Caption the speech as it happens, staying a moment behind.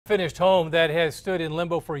unfinished home that has stood in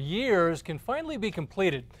limbo for years can finally be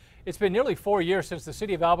completed. It's been nearly 4 years since the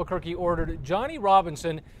city of Albuquerque ordered Johnny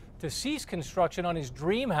Robinson to cease construction on his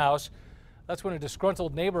dream house. That's when a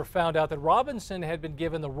disgruntled neighbor found out that Robinson had been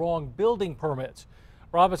given the wrong building permits.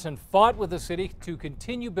 Robinson fought with the city to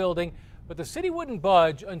continue building, but the city wouldn't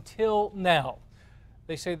budge until now.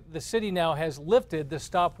 They say the city now has lifted the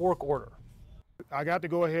stop work order. I got to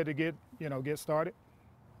go ahead to get started,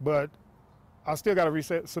 but I still got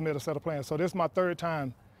to submit a set of plans. So this is my third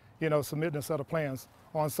time, submitting a set of plans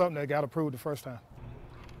on something that got approved the first time.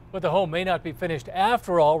 But the home may not be finished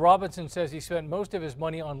after all. Robinson says he spent most of his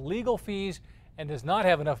money on legal fees and does not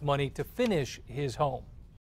have enough money to finish his home.